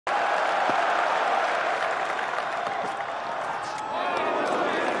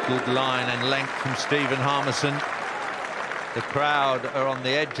Good line and length from Stephen Harmison. The crowd are on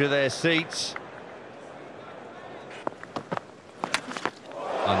the edge of their seats.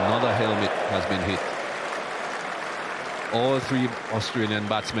 Another helmet has been hit. All three Australian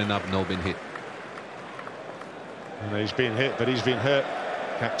batsmen have now been hit. And he's been hit, but he's been hurt,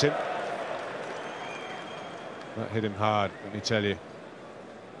 captain. That hit him hard, let me tell you.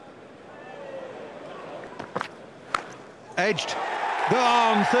 Edged.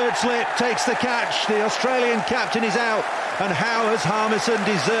 Gone. Third slip. Takes the catch. The Australian captain is out. And how has Harmison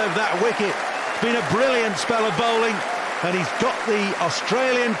deserved that wicket? It's been a brilliant spell of bowling. And he's got the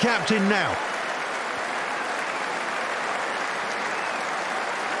Australian captain now.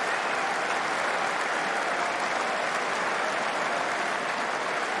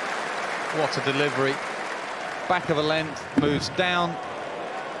 What a delivery. Back of a length, moves down,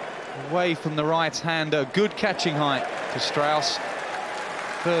 away from the right-hander. Good catching height for Strauss.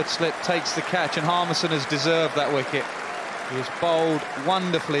 Third slip takes the catch, and Harmison has deserved that wicket. He has bowled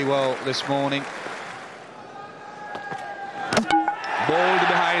wonderfully well this morning. Bowled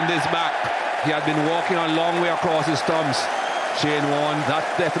behind his back. He had been walking a long way across his stumps. Shane Warne, that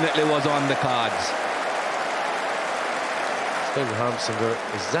definitely was on the cards. Stephen Harmison got it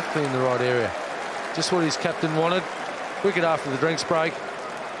exactly in the right area. Just what his captain wanted. Wicket after the drinks break.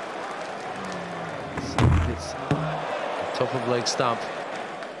 It's top of leg stump.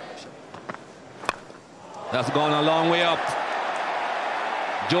 That's gone a long way up.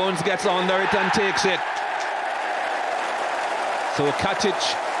 Jones gets under it and takes it. So Katic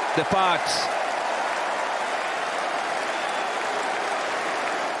departs.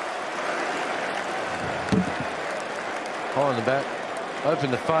 High on the bat,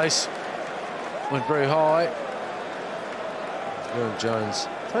 open the face, went very high. Aaron Jones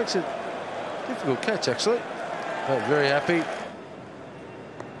takes a difficult catch actually, but very happy.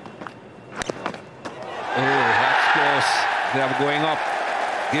 Oh, that's close. They are going up.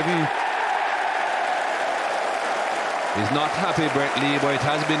 Give him. He's not happy, Brett Lee, but it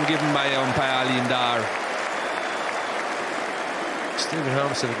has been given by umpire Lindar. Stephen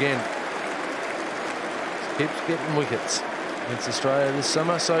Harmison again. Keeps getting wickets against Australia this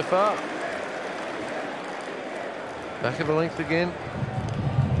summer so far. Back of a length again.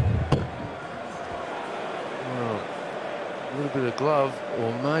 Oh, a little bit of glove,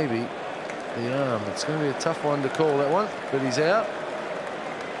 or maybe the arm. It's going to be a tough one to call, that one, but he's out.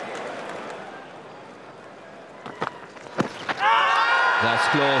 That's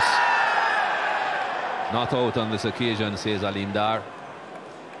close. Not out on this occasion, says Alindar.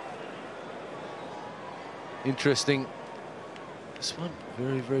 Interesting. This one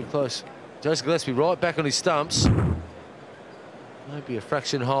very, very close. Joseph Gillespie right back on his stumps. Maybe a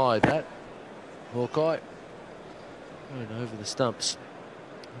fraction high, that. Hawkeye. Going over the stumps.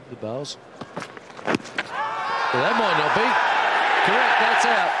 Over the bowls. Well, that might not be. Correct, that's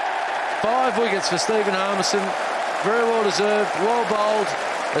out. 5 wickets for Stephen Harmison. Very well deserved, well bowled.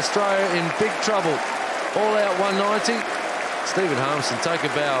 Australia in big trouble. All out 190. Stephen Harmison take a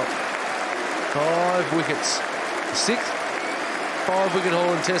bow. 5 wickets. 6th 5-wicket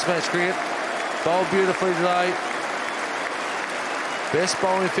haul in Test match cricket. Bowled beautifully today. Best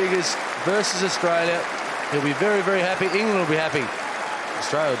bowling figures versus Australia. He'll be very, very happy. England will be happy.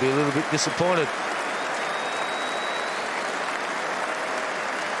 Australia will be a little bit disappointed.